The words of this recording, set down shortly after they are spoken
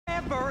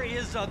Trevor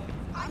is a...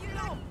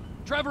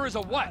 Trevor is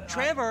a what?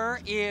 Trevor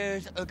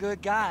is a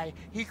good guy.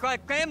 He's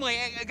like family.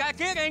 That's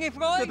it, ain't it,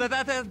 Floyd?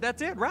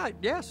 That's it, right?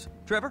 Yes,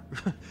 Trevor.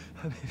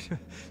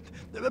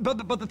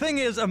 but the thing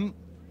is,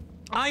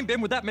 I ain't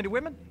been with that many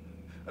women.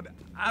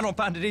 I don't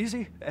find it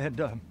easy,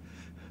 and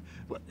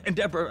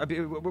Deborah, I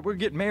mean, we're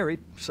getting married,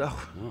 so.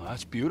 Oh,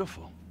 that's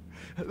beautiful.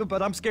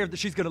 But I'm scared that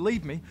she's gonna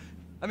leave me.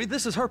 I mean,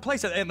 this is her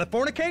place, and the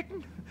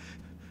fornicating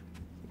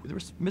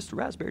with Mr.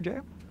 Raspberry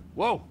Jam.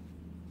 Whoa,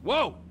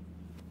 whoa!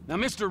 Now,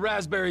 Mr.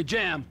 Raspberry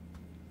Jam,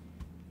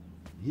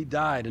 he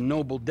died a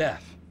noble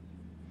death,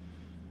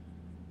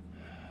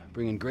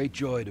 bringing great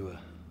joy to a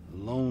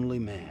lonely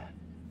man.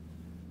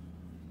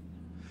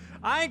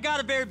 I ain't got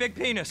a very big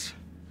penis.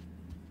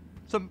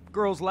 Some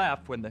girls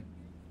laugh when they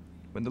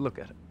look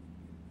at it.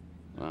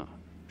 Oh,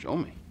 show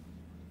me.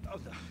 Oh,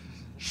 no.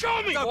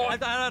 Show me, No, boy!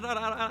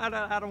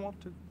 I don't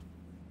want to.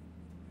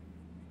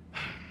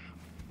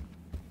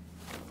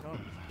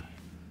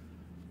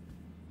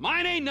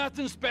 Mine ain't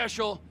nothing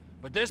special,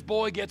 but this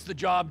boy gets the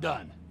job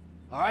done.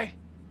 All right?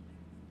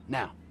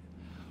 Now,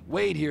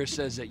 Wade here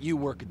says that you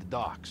work at the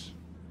docks.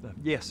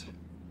 Yes.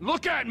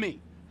 Look at me!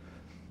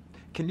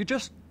 Can you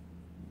just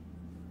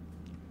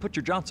put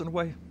your Johnson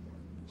away,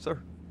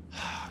 sir?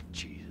 Oh,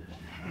 Jesus.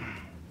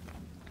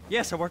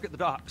 Yes, I work at the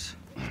docks.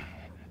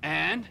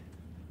 And?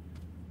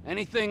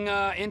 Anything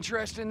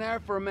interesting there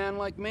for a man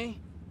like me?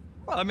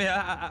 Well, I mean,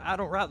 I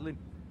don't rightly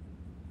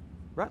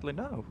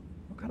know.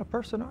 What kind of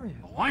person are you?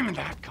 Oh, I'm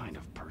that kind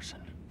of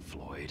person,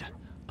 Floyd.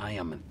 I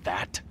am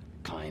that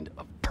kind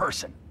of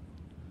person.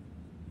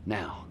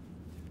 Now,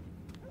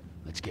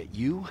 let's get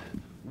you,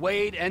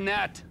 Wade, and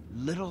that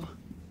little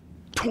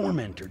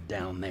tormentor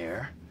down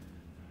there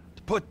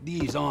to put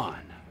these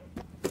on.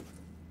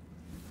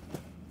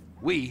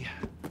 We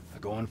are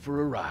going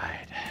for a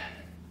ride.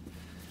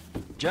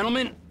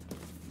 Gentlemen,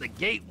 the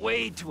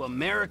gateway to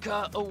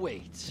America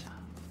awaits.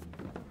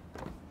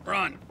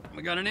 Ron,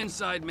 we got an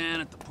inside man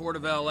at the port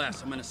of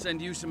LS. I'm gonna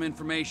send you some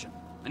information.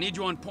 I need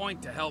you on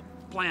point to help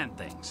plan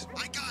things.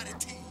 I got it,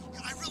 T.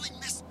 I really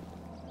miss...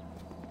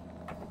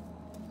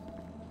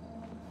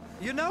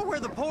 You know where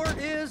the port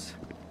is?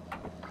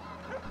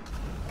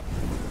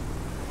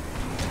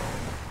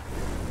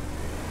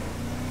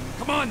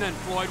 Come on then,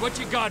 Floyd. What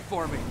you got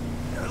for me?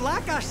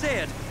 Like I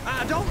said,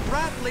 I don't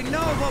rightly know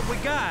what we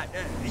got.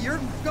 You're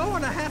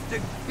going to have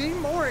to be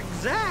more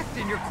exact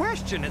in your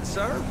questioning,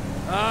 sir.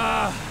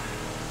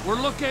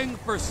 We're looking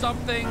for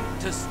something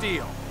to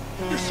steal.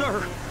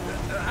 Sir,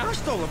 I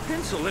stole a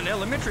pencil in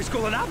elementary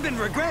school, and I've been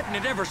regretting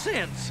it ever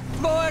since.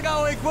 Boy,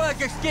 always worth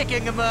a stick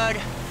in the mud.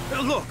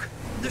 Look,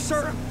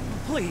 sir,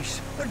 please,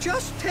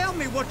 just tell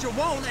me what you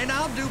want, and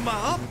I'll do my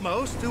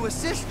utmost to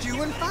assist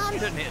you in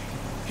finding it.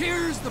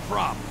 Here's the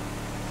problem.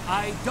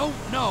 I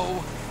don't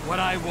know what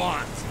I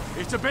want.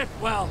 It's a bit,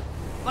 well,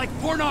 like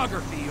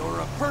pornography or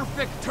a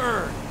perfect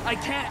turd. I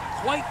can't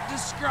quite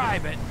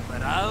describe it,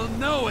 but I'll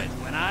know it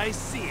when I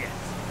see it.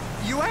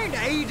 You ain't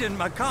aiding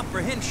my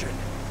comprehension.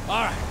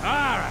 All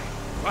right.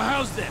 Well,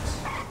 how's this?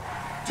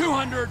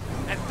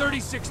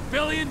 $236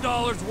 billion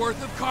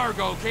worth of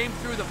cargo came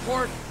through the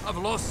port of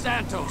Los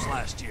Santos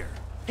last year.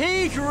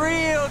 He's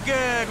real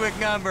good with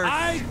numbers.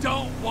 I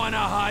don't want to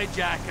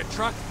hijack a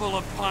truck full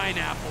of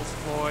pineapples,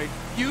 Floyd.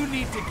 You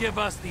need to give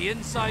us the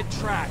inside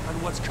track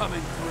on what's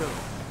coming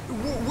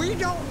through. We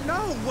don't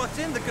know what's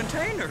in the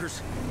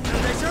containers.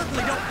 They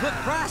certainly don't put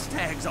price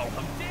tags on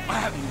them.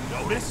 Have you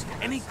noticed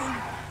anything?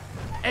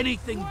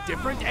 Anything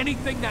different?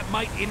 Anything that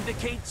might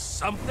indicate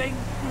something?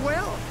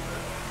 Well,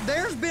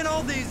 there's been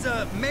all these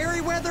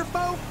Merryweather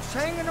folks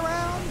hanging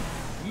around.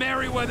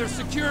 Merryweather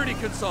Security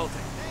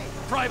Consulting.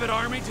 Private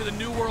army to the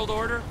New World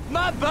Order.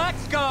 My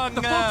butt's gone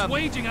The folks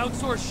waging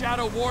outsourced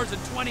shadow wars in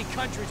 20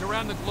 countries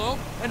around the globe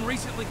and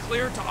recently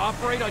cleared to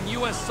operate on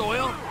U.S.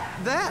 soil.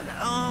 That,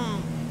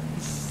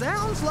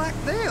 sounds like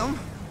them.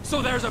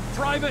 So there's a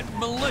private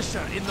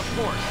militia in the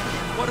port.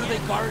 What are they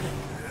guarding?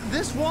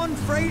 This one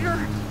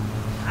freighter,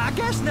 I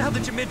guess now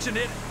that you mention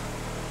it,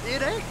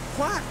 it ain't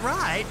quite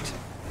right.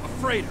 A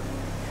freighter.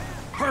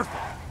 Perfect.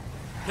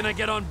 Can I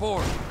get on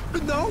board?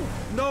 No,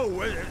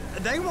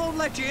 they won't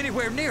let you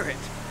anywhere near it.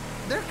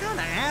 They're kind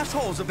of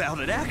assholes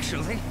about it,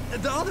 actually.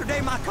 The other day,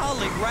 my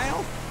colleague,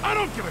 Ralph... I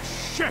don't give a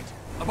shit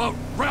about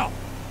Ralph.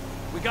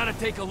 We gotta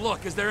take a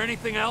look. Is there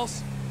anything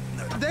else?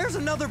 There's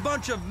another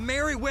bunch of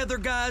Merryweather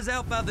guys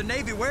out by the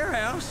Navy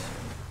warehouse.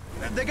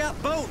 They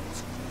got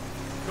boats.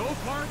 Go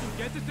park and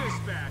get the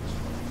dispatch.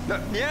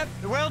 Yep,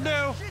 will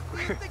do.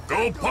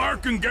 Go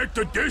park and get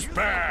the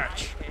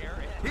dispatch.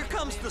 Here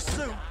comes the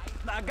suit.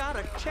 I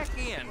gotta check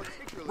in.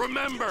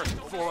 Remember,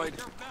 Floyd,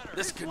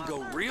 this can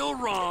go real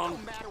wrong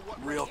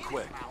real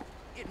quick.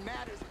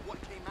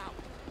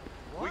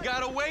 We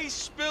got a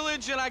waste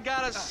spillage and I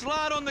got a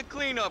slot on the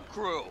cleanup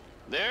crew.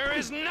 There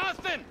is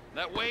nothing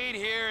that Wade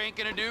here ain't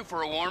gonna do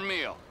for a warm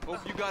meal.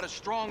 Hope you got a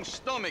strong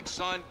stomach,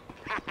 son.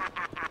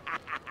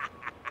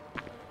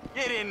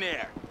 Get in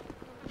there.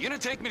 You gonna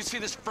take me to see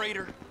this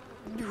freighter?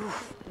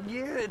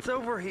 Yeah, it's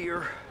over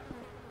here.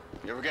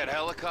 You ever get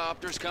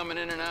helicopters coming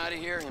in and out of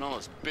here? You know,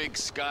 those big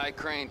sky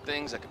crane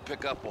things that could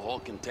pick up a whole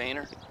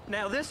container?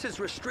 Now, this is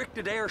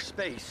restricted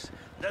airspace.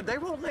 They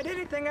won't let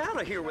anything out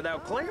of here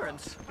without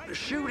clearance.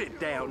 Shoot it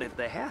down if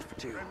they have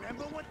to.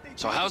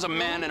 So how's a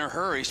man in a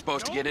hurry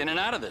supposed to get in and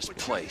out of this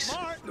place?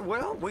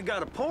 Well, we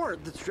got a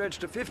port that's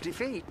stretched to 50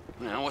 feet.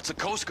 You know, what's the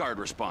Coast Guard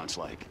response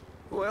like?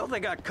 Well, they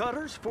got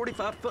cutters,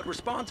 45-foot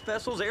response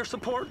vessels, air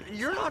support.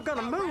 You're not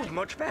gonna move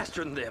much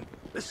faster than them,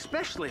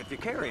 especially if you're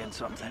carrying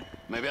something.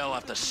 Maybe I'll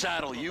have to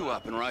saddle you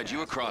up and ride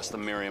you across the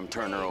Miriam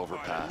Turner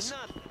overpass.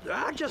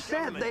 I just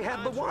said they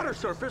have the water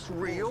surface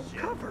real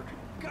covered.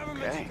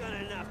 Government's Okay. done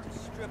enough to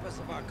strip us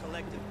of our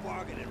collective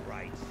bargaining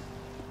rights.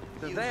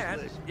 That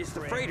is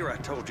the freighter I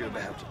told you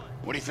about.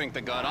 What do you think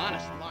they got on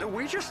it?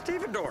 We just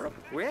stevedore them.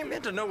 We ain't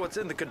meant to know what's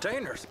in the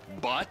containers.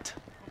 But?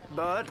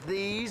 But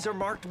these are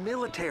marked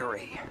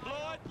military.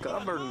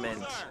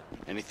 Government.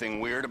 Anything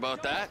weird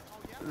about that?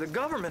 The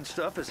government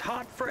stuff is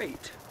hot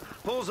freight.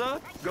 Pulls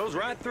up, goes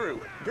right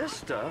through. This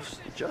stuff's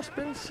just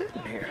been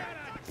sitting here.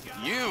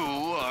 You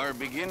are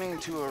beginning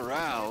to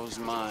arouse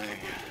my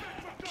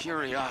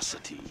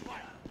curiosity.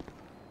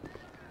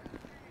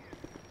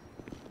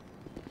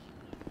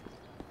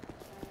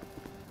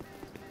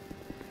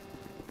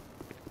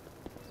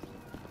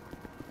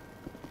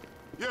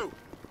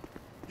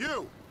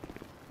 You!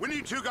 We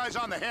need 2 guys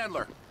on the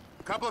handler.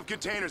 A couple of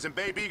containers and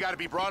Bay B gotta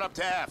be brought up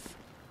to F.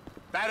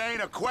 That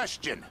ain't a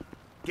question.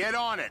 Get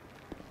on it.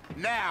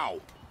 Now!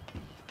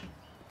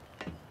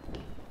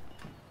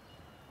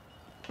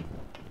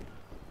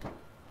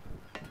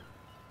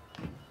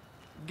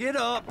 Get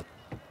up.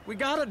 We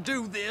gotta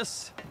do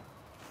this.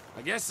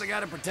 I guess I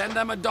gotta pretend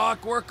I'm a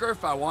dock worker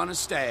if I want to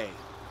stay.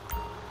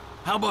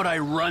 How about I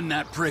run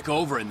that prick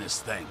over in this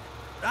thing?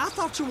 I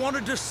thought you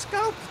wanted to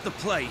scope the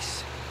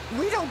place.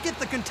 We don't get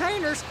the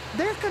containers,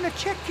 they're gonna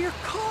check your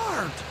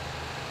card.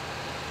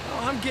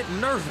 Oh, I'm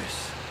getting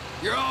nervous.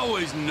 You're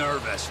always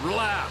nervous.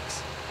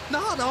 Relax.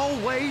 Not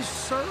always,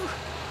 sir.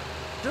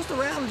 Just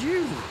around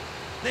you.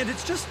 And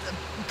it's just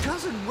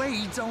Cousin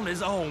Wade's on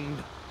his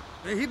own.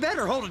 He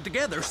better hold it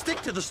together,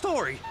 stick to the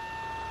story.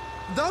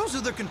 Those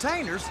are the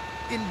containers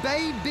in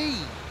Bay B.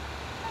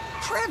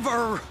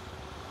 Trevor!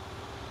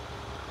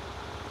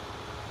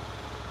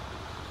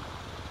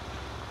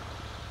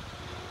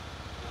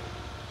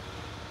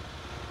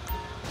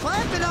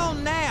 Clamp it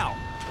on now.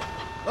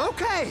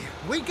 Okay,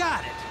 we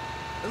got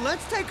it.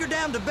 Let's take her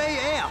down to Bay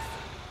F.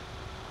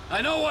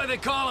 I know why they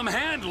call them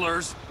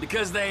handlers,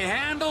 because they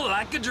handle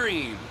like a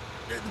dream.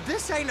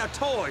 This ain't a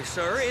toy,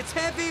 sir. It's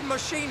heavy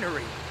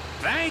machinery.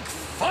 Thank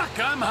fuck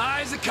I'm high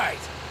as a kite.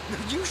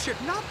 You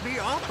should not be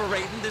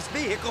operating this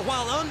vehicle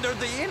while under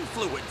the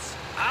influence.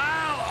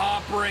 I'll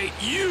operate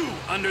you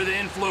under the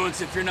influence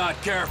if you're not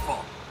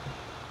careful.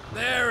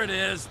 There it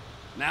is.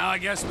 Now I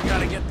guess we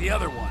gotta get the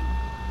other one.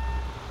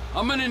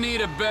 I'm gonna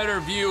need a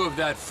better view of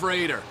that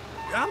freighter.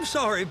 I'm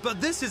sorry,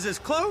 but this is as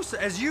close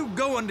as you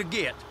going to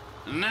get.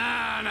 Nah.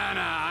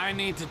 I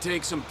need to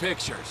take some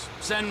pictures.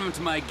 Send them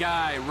to my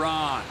guy,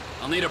 Ron.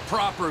 I'll need a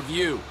proper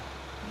view.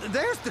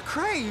 There's the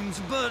cranes,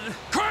 but...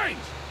 Cranes!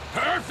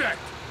 Perfect!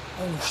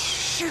 Oh,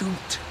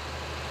 shoot.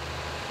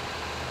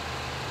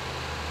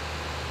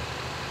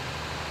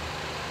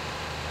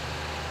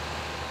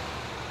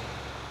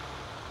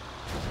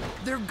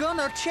 They're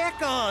gonna check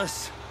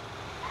us.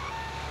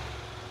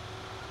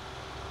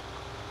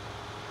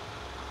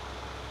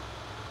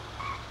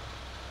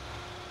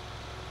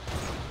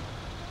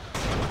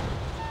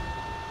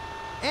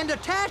 And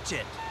attach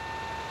it.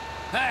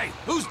 Hey,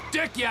 whose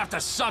dick you have to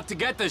suck to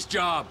get this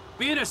job?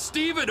 Being a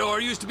stevedore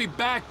used to be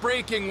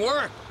back-breaking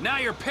work. Now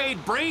you're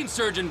paid brain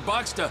surgeon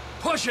bucks to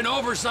push an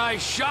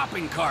oversized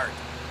shopping cart.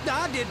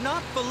 I did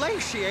not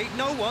fellatiate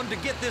no one to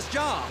get this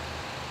job.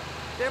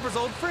 Deborah's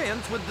old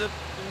friends with the...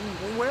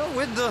 well,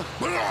 with the...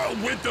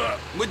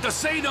 With the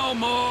say no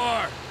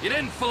more. You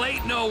didn't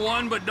fillet no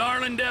one, but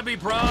darling Debbie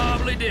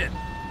probably did.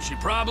 She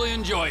probably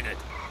enjoyed it.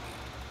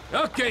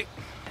 Okay,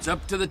 it's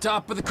up to the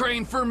top of the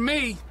crane for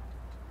me.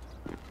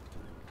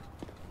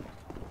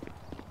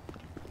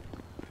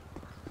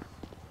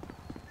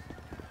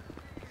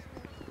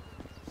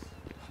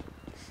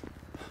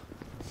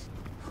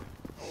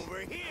 Over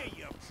here,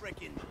 you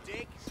frickin'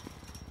 dick.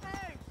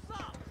 Hey,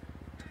 stop!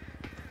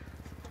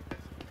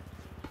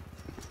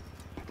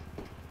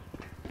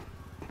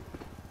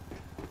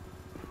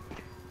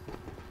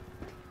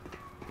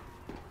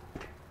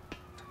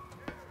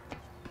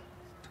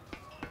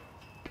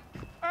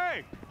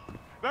 Hey!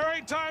 There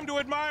ain't time to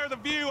admire the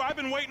view. I've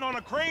been waiting on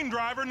a crane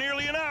driver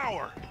nearly an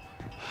hour.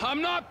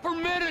 I'm not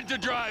permitted to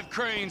drive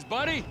cranes,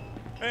 buddy.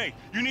 Hey,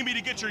 you need me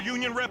to get your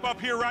union rep up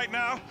here right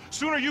now?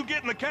 Sooner you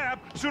get in the cab,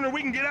 sooner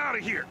we can get out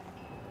of here.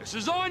 This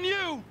is on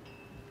you.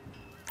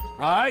 All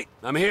right,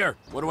 I'm here.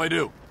 What do I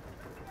do?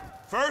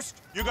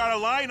 First, you gotta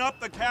line up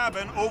the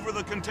cabin over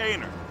the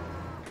container.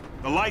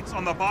 The lights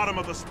on the bottom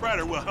of the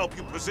spreader will help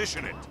you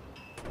position it.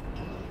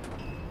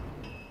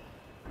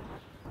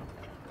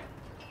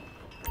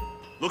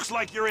 Looks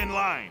like you're in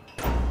line.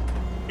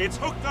 It's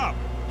hooked up,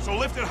 so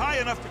lift it high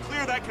enough to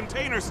clear that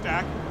container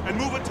stack and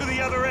move it to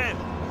the other end.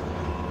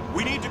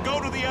 We need to go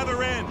to the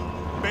other end.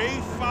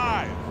 Bay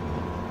 5.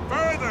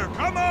 Further,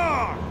 come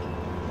on!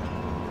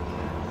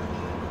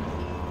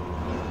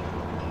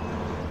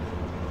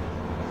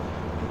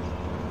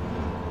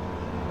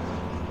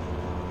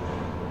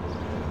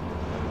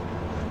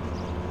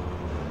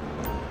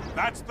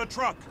 That's the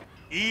truck.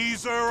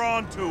 Ease her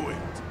onto it.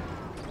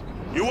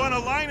 You want to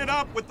line it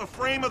up with the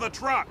frame of the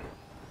truck.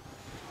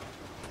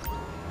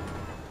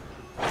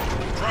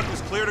 The truck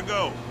is clear to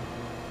go.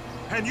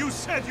 And you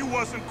said you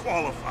wasn't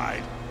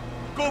qualified.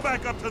 Go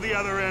back up to the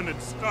other end and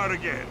start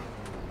again.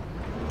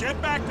 Get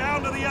back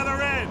down to the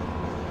other end.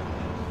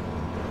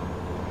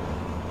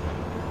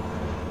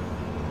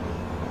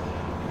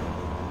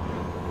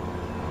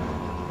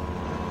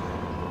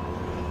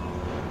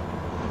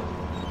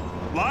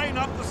 Line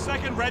up the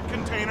second red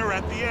container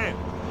at the end.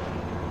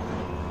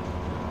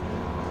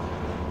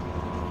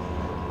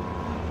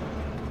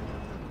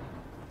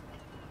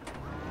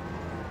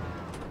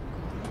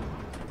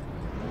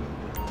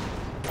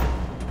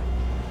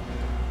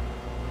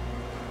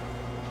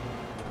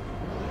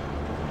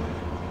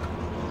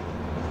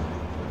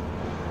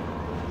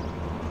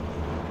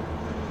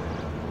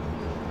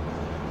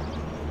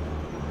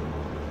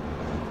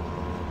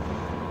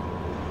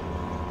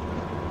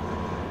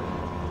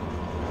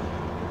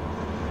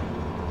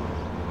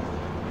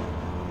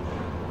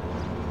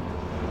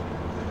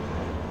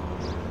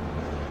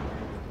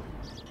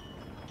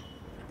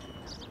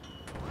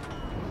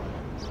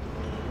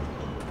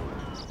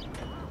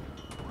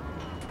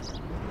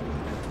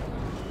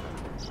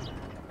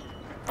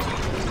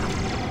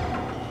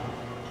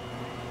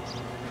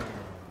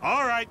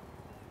 All right,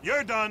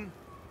 you're done.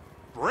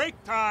 Break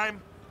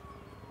time.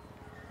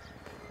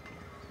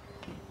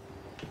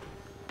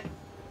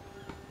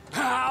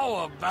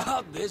 How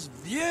about this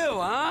view,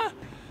 huh?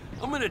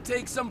 I'm gonna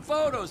take some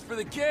photos for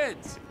the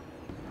kids.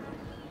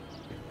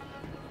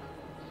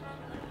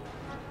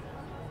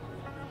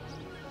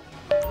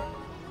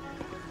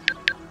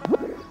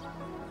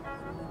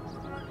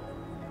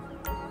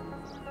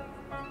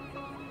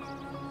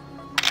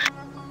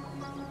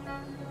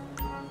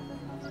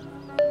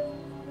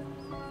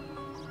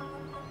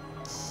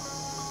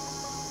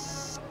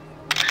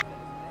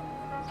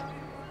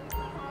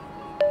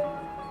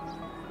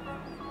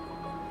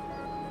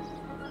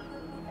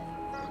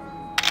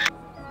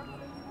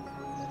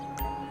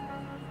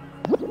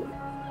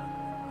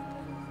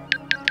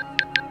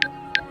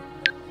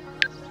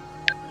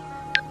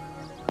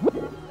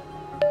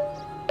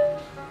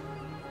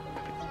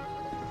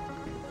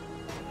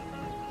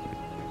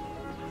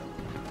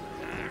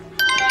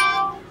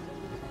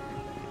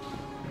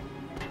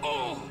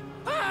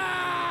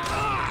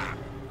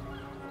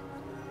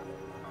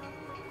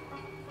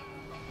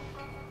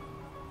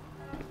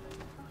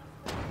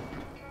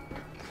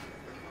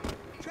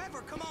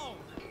 Trevor, come on.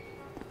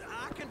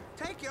 I can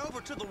take you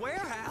over to the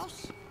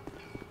warehouse.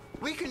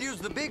 We can use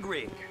the big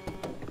rig.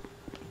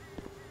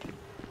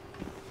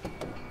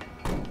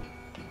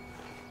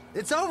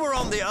 It's over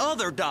on the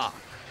other dock.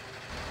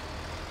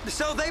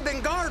 So they've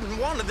been guarding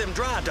one of them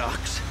dry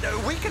docks.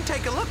 We can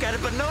take a look at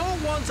it, but no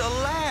one's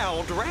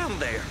allowed around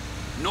there.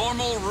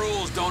 Normal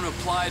rules don't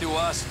apply to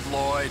us,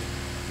 Floyd.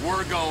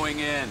 We're going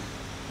in.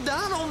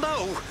 I don't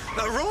know.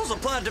 The rules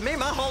applied to me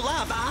my whole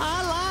life.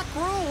 I like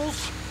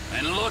rules.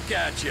 And look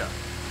at you.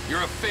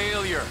 You're a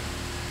failure.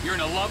 You're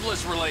in a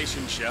loveless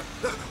relationship.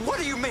 What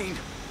do you mean?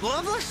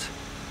 Loveless?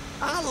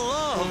 I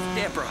love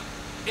Deborah.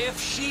 If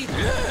she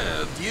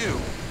loved you,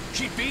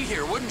 she'd be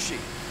here, wouldn't she?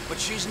 But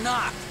she's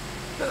not.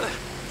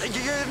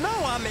 You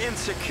know I'm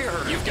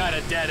insecure. You've got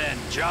a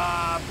dead-end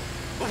job.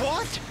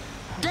 What?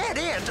 Dead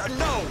end?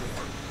 No.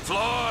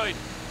 Floyd,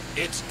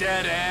 it's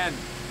dead end.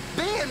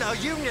 Being a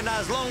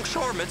unionized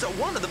longshoreman's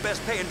one of the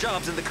best paying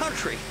jobs in the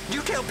country.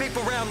 You tell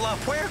people around La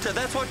Puerta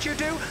that's what you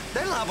do,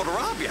 they're liable to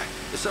rob you.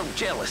 They're so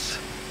jealous.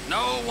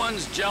 No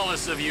one's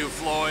jealous of you,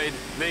 Floyd.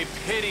 They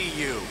pity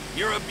you.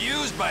 You're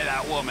abused by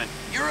that woman.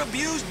 You're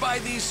abused by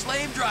these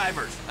slave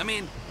drivers. I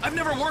mean, I've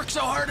never worked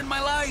so hard in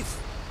my life.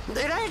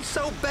 It ain't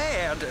so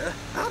bad.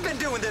 I've been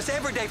doing this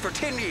every day for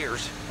 10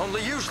 years,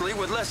 only usually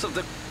with less of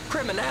the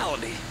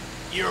criminality.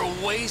 You're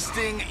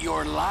wasting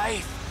your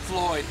life,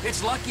 Floyd.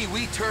 It's lucky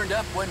we turned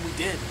up when we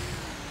did.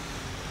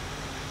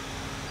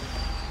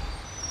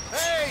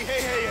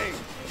 Hey!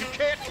 You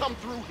can't come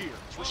through here.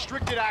 It's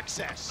restricted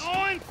access. No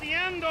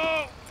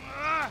entiendo.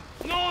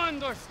 No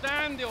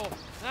understando.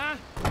 Huh?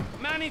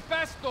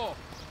 Manifesto.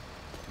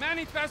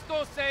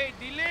 Manifesto say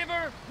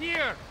deliver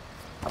here.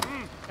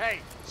 Hey,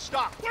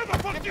 stop. Where the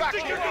fuck do you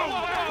think you're going?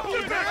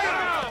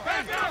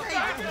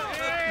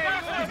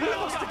 You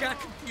must have got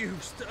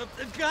confused.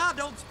 God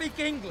don't speak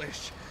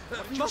English.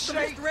 Must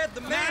have misread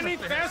the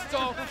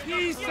manifesto.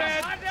 He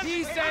said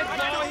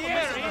go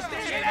here.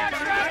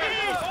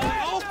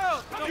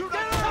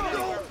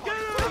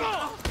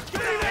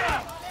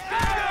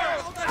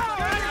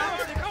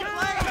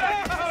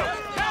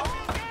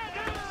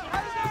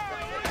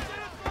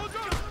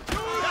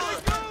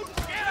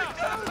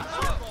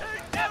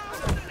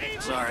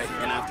 Sorry, you're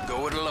gonna have to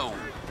go it alone.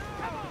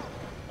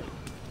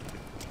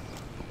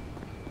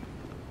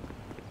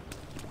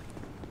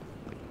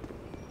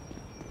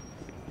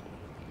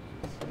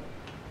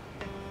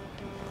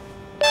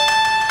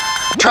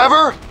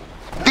 Trevor,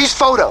 these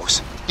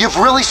photos, you've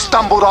really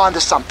stumbled onto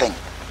something.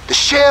 The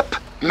ship,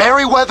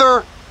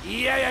 Merryweather.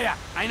 Yeah,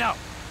 I know.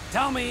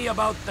 Tell me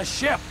about the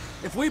ship.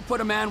 If we put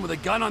a man with a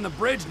gun on the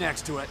bridge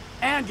next to it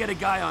and get a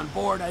guy on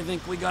board, I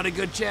think we got a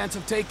good chance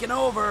of taking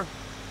over.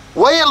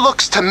 Way it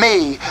looks to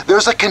me,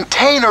 there's a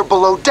container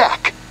below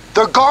deck.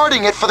 They're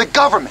guarding it for the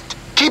government,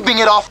 keeping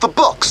it off the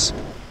books.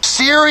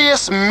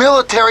 Serious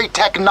military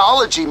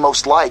technology,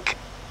 most like.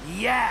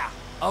 Yeah,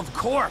 of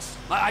course.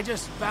 I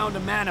just found a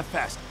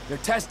manifest. They're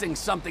testing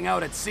something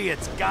out at sea.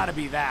 It's gotta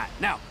be that.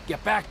 Now,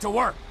 get back to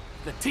work.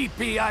 The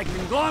TPI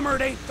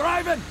conglomerate ain't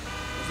thriving.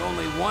 There's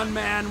only one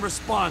man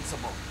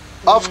responsible.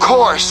 Of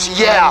course,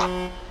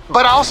 yeah.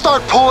 But I'll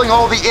start pulling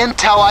all the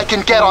intel I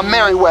can get on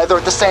Merryweather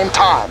at the same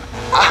time.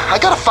 I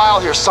got a file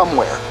here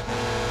somewhere.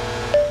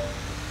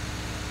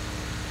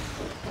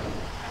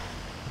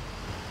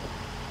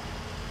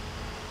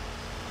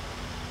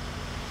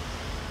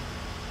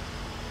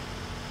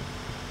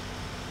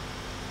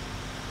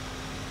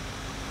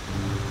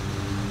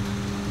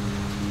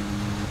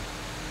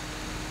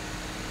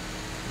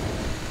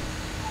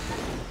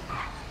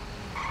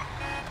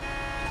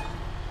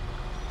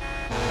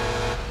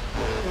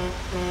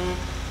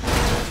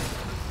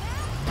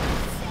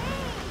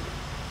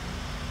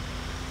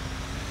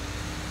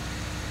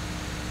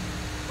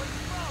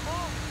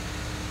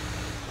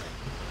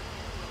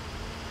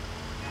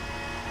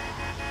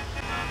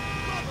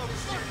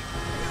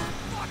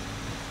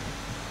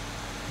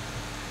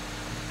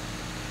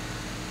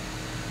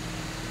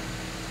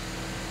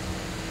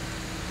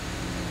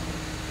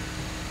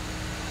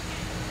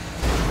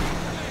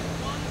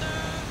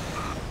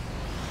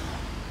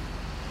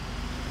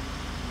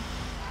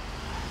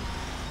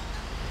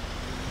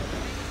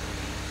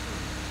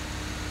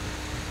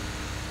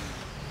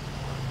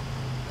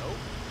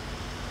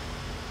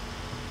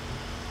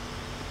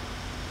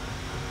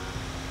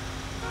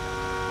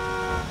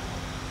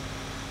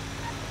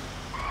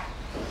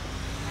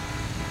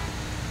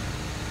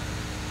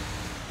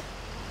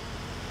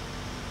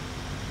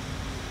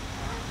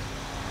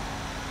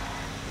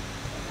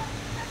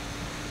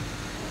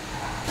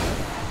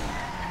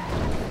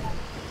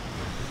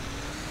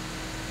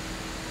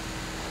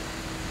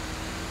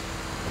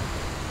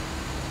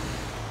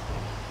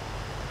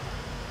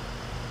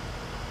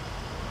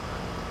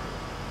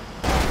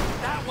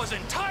 Was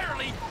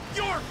entirely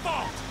your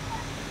fault!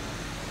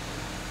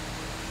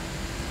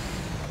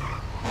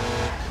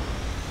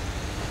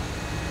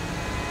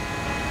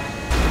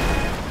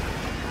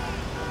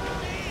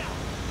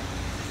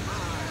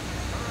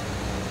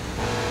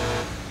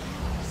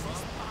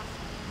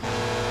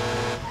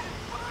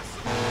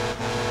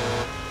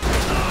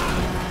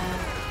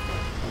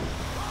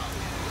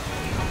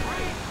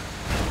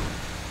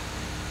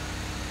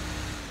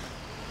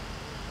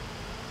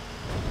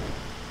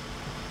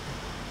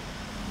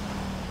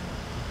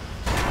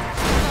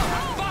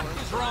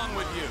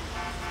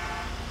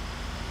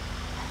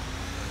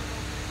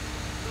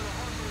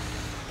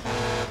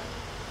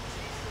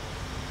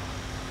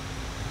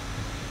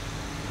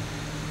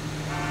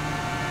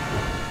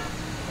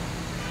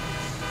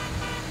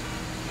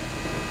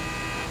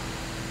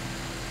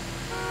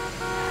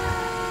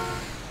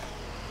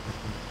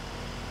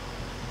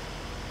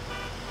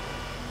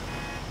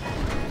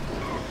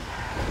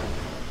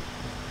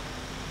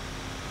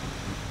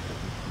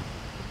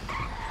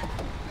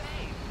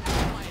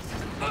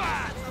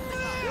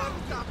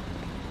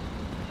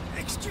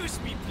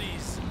 Excuse me,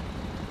 please.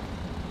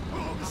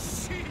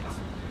 Oh, shit!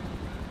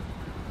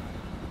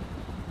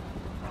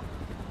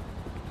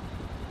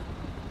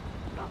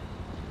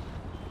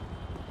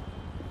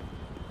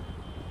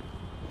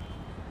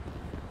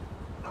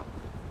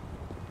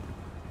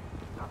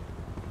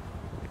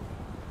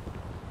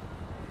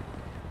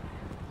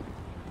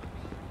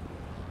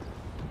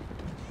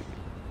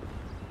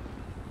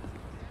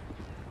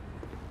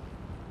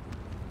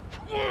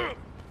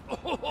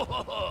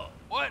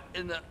 What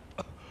in the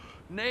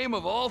name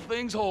of all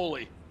things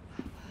holy?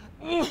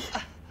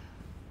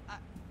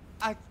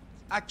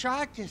 I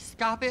tried to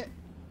stop it,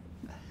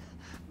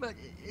 but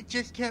it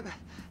just kept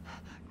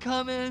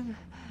coming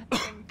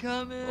and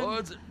coming. Oh,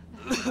 it's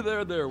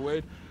there,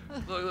 Wade.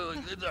 Look,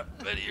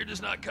 Betty, you're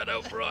just not cut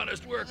out for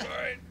honest work, all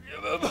right?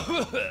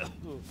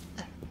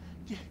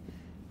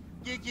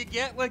 Did you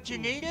get what you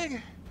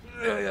needed?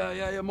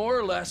 Yeah, more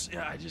or less.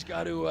 Yeah, I just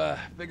got to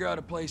figure out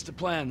a place to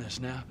plan this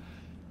now.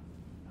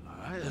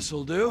 All right,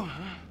 this'll do.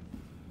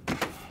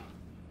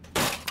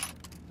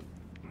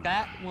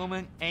 That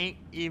woman ain't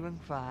even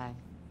fine.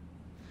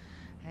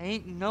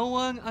 Ain't no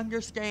one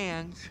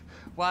understands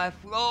why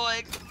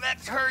Floyd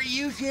lets her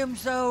use him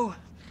so.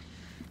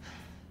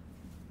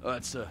 Oh,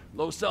 it's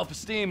low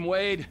self-esteem,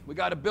 Wade. We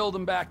got to build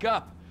him back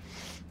up.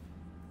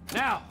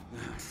 Now.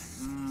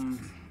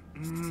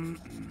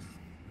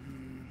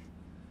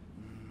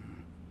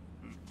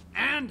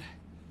 And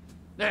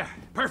there,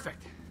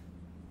 perfect.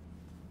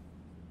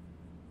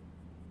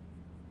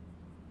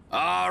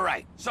 All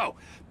right, so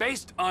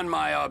based on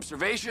my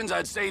observations,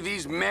 I'd say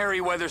these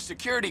Merryweather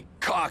security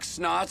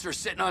cocksnots are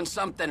sitting on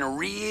something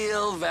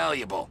real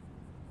valuable.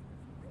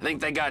 I think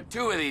they got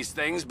 2 of these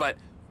things, but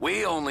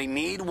we only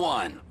need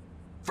 1.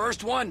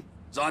 First one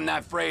is on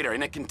that freighter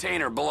in a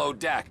container below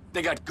deck.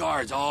 They got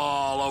guards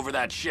all over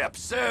that ship,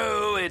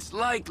 so it's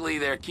likely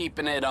they're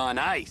keeping it on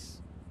ice.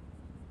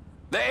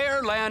 The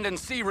air, land, and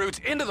sea routes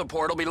into the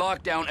port will be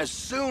locked down as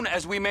soon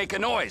as we make a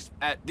noise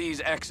at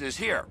these X's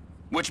here.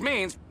 Which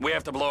means we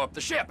have to blow up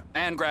the ship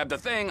and grab the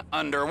thing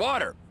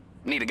underwater.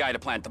 Need a guy to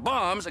plant the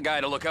bombs, a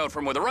guy to look out for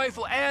him with a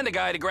rifle, and a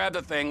guy to grab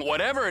the thing,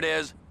 whatever it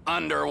is,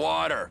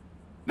 underwater.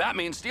 That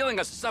means stealing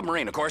us a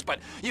submarine, of course, but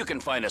you can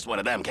find us one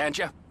of them, can't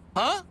you?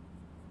 Huh?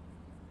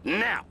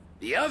 Now,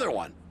 the other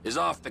one is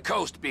off the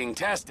coast being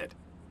tested.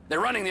 They're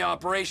running the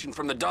operation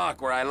from the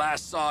dock where I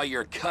last saw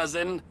your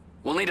cousin.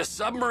 We'll need a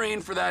submarine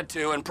for that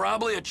too, and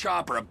probably a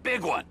chopper, a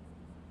big one.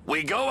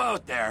 We go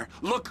out there,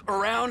 look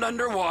around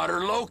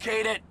underwater,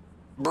 locate it,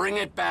 bring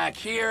it back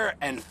here,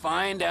 and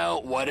find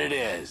out what it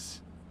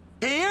is.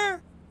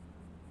 Here?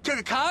 To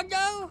the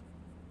Congo?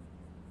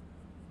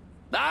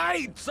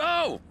 Aye,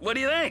 so, what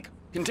do you think?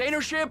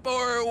 Container ship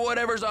or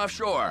whatever's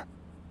offshore?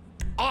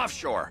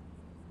 Offshore.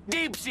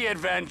 Deep sea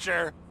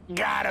adventure.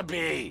 Gotta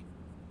be.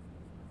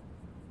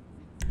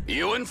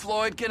 You and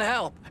Floyd can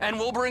help, and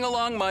we'll bring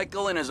along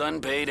Michael and his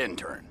unpaid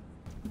intern.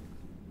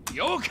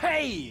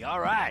 Okay, all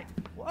right.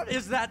 What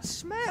is that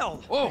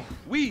smell? Oh,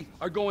 we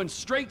are going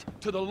straight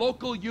to the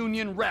local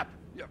union rep.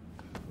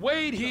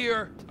 Wade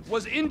here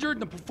was injured in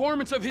the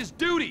performance of his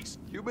duties.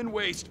 Human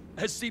waste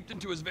has seeped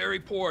into his very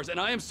pores, and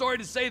I am sorry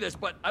to say this,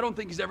 but I don't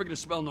think he's ever gonna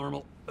smell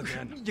normal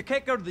again. You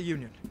can't go to the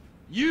union.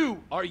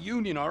 You are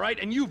union, all right?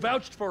 And you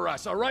vouched for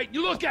us, all right?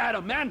 You look at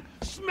him, man.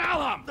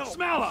 Smell him. No.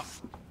 Smell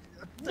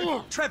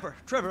him. Trevor,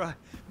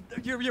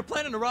 you're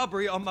planning a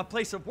robbery on my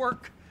place of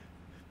work.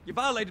 You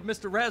violated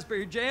Mr.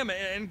 Raspberry Jam,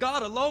 and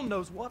God alone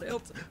knows what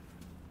else.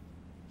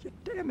 You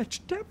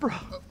damaged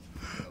Deborah.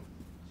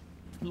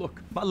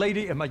 Look, my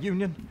lady and my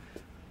union,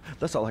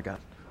 that's all I got.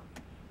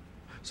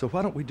 So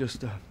why don't we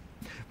just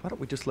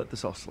let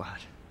this all slide,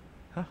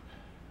 huh?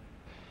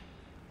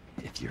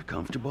 If you're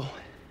comfortable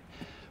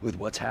with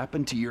what's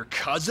happened to your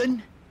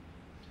cousin,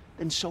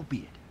 then so be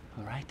it,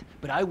 all right?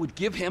 But I would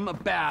give him a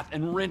bath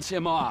and rinse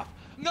him off.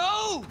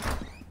 No!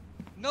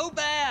 No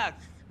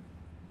bath!